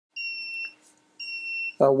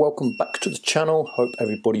Welcome back to the channel. Hope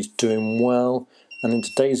everybody's doing well, and in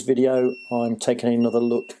today's video I'm taking another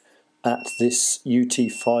look at this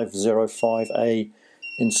UT505A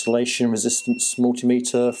insulation resistance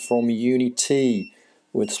multimeter from Uni-T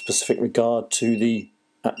with specific regard to the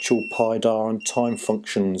actual PIDAR and time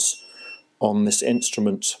functions on this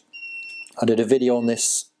instrument. I did a video on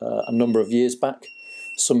this a number of years back.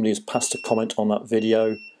 Somebody has passed a comment on that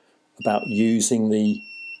video about using the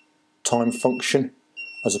time function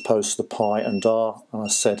as opposed to the pi and dar, and I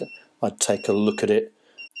said I'd take a look at it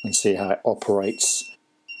and see how it operates.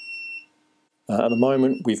 At the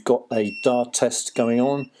moment we've got a dar test going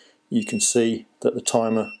on. You can see that the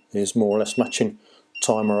timer is more or less matching the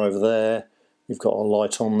timer over there. We've got our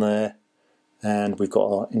light on there and we've got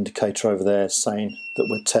our indicator over there saying that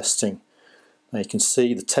we're testing. Now you can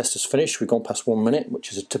see the test is finished. We've gone past 1 minute,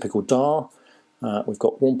 which is a typical dar. We've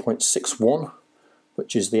got 1.61,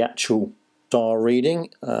 which is the actual dar reading.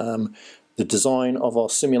 The design of our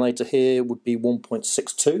simulator here would be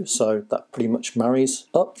 1.62, so that pretty much marries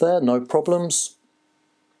up there, no problems.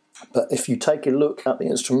 But if you take a look at the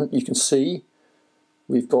instrument, you can see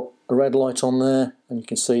we've got a red light on there, and you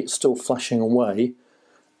can see it's still flashing away,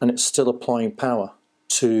 and it's still applying power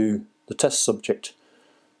to the test subject.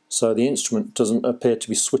 So the instrument doesn't appear to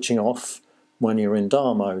be switching off when you're in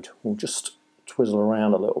dar mode. We'll just twizzle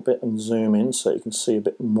around a little bit and zoom in so you can see a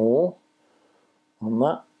bit more on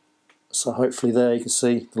that. So hopefully there you can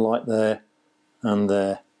see the light there and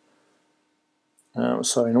there.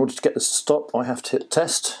 So in order to get this to stop, I have to hit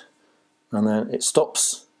test, and then it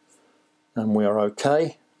stops and we are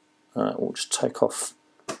okay. We'll just take off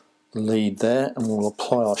the lead there and we'll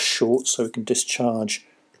apply our short so we can discharge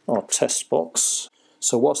our test box.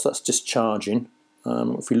 So whilst that's discharging,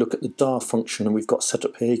 if we look at the dar function and we've got set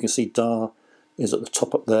up here, you can see dar is at the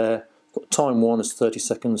top up there. We've got time 1 as 30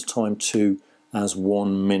 seconds, time 2 as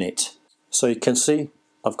 1 minute. So you can see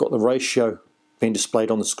I've got the ratio being displayed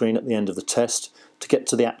on the screen at the end of the test. To get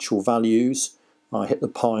to the actual values, I hit the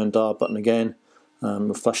pi and dar button again.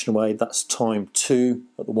 We're flashing away. That's time 2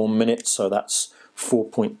 at the 1 minute, so that's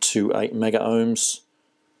 4.28 mega ohms.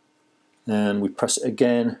 And we press it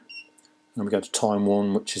again, and we go to time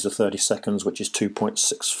 1, which is the 30 seconds, which is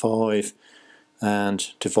 2.65,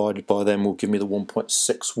 and divided by them will give me the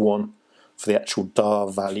 1.61 for the actual dar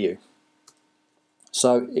value.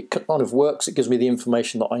 So it kind of works. It gives me the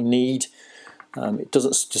information that I need. It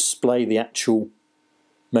doesn't display the actual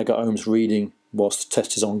mega ohms reading whilst the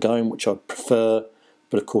test is ongoing, which I prefer,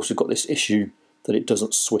 but of course we've got this issue that it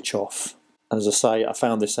doesn't switch off. As I say, I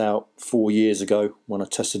found this out 4 years ago when I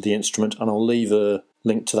tested the instrument, and I'll leave a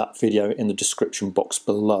link to that video in the description box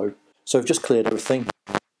below. So I've just cleared everything.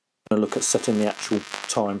 I'm going to look at setting the actual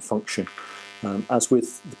time function. As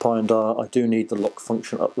with the pi and dar, I do need the lock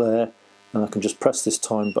function up there, and I can just press this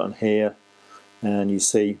time button here, and you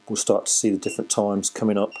see we'll start to see the different times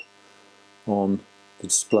coming up on the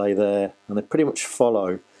display there, and they pretty much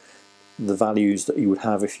follow the values that you would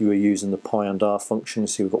have if you were using the pi and dar function.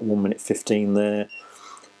 See we've got 1 minute 15 there.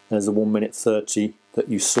 There's the 1 minute 30 that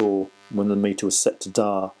you saw when the meter was set to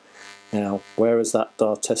dar. Now whereas that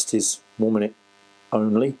dar test is 1 minute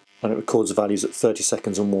only and it records the values at 30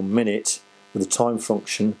 seconds and 1 minute, with the time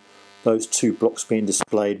function those two blocks being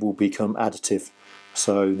displayed will become additive.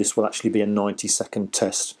 So this will actually be a 90-second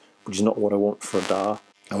test, which is not what I want for a dar.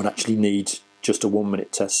 I would actually need just a 1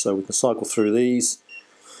 minute test. So we can cycle through these,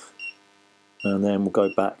 and then we'll go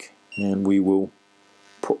back and we will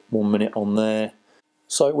put 1 minute on there.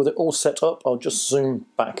 So with it all set up, I'll just zoom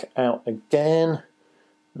back out again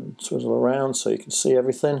and twizzle around so you can see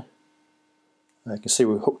everything. You can see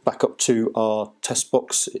we're hooked back up to our test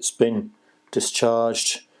box. It's been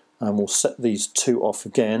discharged, and we'll set these two off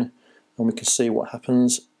again and we can see what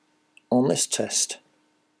happens on this test.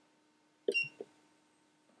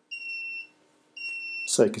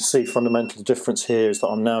 So you can see fundamental difference here is that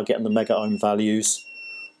I'm now getting the mega ohm values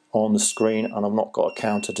on the screen, and I've not got a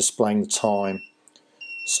counter displaying the time.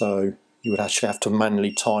 So you would actually have to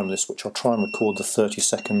manually time this, which I'll try and record the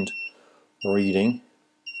 30-second reading,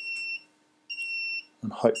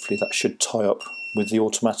 and hopefully that should tie up with the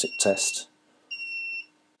automatic test.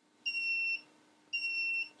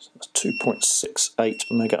 So that's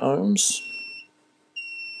 2.68 mega ohms.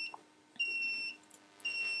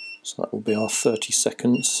 So that will be our 30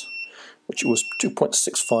 seconds, which was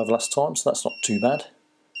 2.65 last time, so that's not too bad.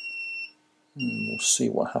 And we'll see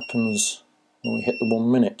what happens when we hit the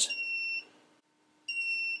 1 minute.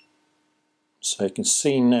 So you can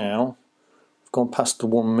see now we've gone past the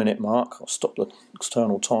 1 minute mark. I'll stop the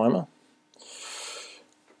external timer.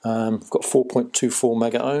 We've got 4.24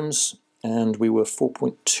 mega ohms, and we were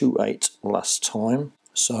 4.28 last time.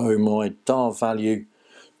 So my DAR value,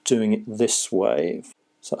 doing it this way,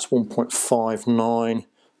 so that's 1.59,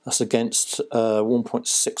 that's against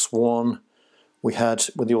 1.61 we had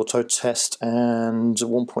with the auto test, and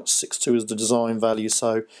 1.62 is the design value,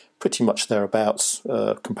 so pretty much thereabouts,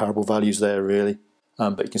 comparable values there really.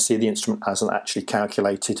 But you can see the instrument hasn't actually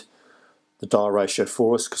calculated the DAR ratio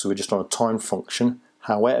for us because we're just on a time function.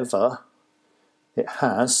 However, it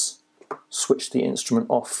has switched the instrument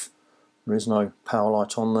off. There is no power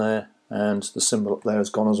light on there, and the symbol up there has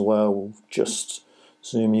gone as well. We'll just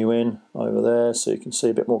zoom you in over there so you can see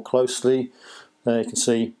a bit more closely. There you can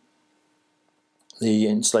see the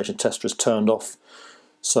installation tester is turned off.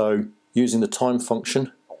 So using the time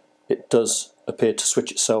function, it does appear to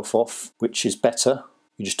switch itself off, which is better.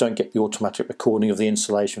 You just don't get the automatic recording of the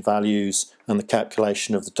installation values and the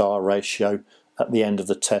calculation of the DAR ratio at the end of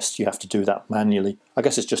the test. You have to do that manually. I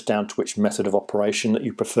guess it's just down to which method of operation that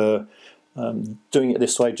you prefer. Doing it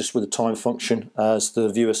this way, just with the time function, as the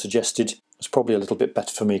viewer suggested, is probably a little bit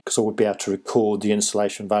better for me because I would be able to record the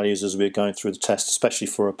installation values as we're going through the test, especially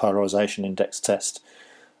for a polarization index test.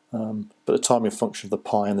 But the timing function of the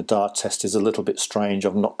pi and the DAR test is a little bit strange.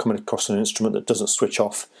 I've not come across an instrument that doesn't switch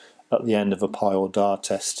off at the end of a pi or DAR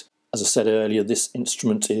test. As I said earlier, this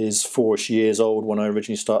instrument is 4-ish years old when I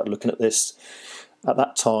originally started looking at this. At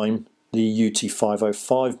that time, the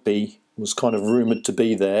UT505B was kind of rumoured to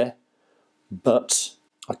be there, but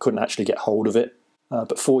I couldn't actually get hold of it.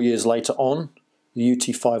 But 4 years later on, the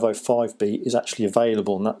UT505B is actually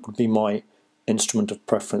available, and that would be my instrument of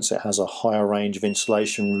preference. It has a higher range of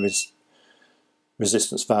insulation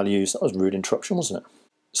resistance values. That was a rude interruption, wasn't it?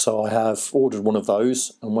 So I have ordered one of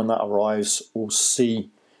those, and when that arrives, we'll see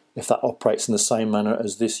if that operates in the same manner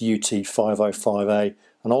as this UT505A,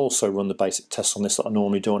 and I'll also run the basic tests on this that I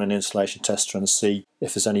normally do on an installation tester and see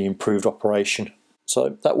if there's any improved operation.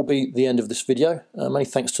 So that will be the end of this video. Many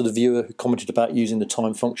thanks to the viewer who commented about using the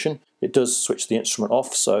time function. It does switch the instrument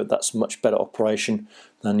off, so that's much better operation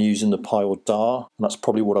than using the pi or DAR, and that's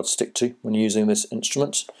probably what I'd stick to when using this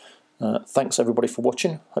instrument. Thanks everybody for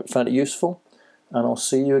watching. Hope you found it useful, and I'll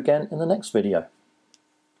see you again in the next video.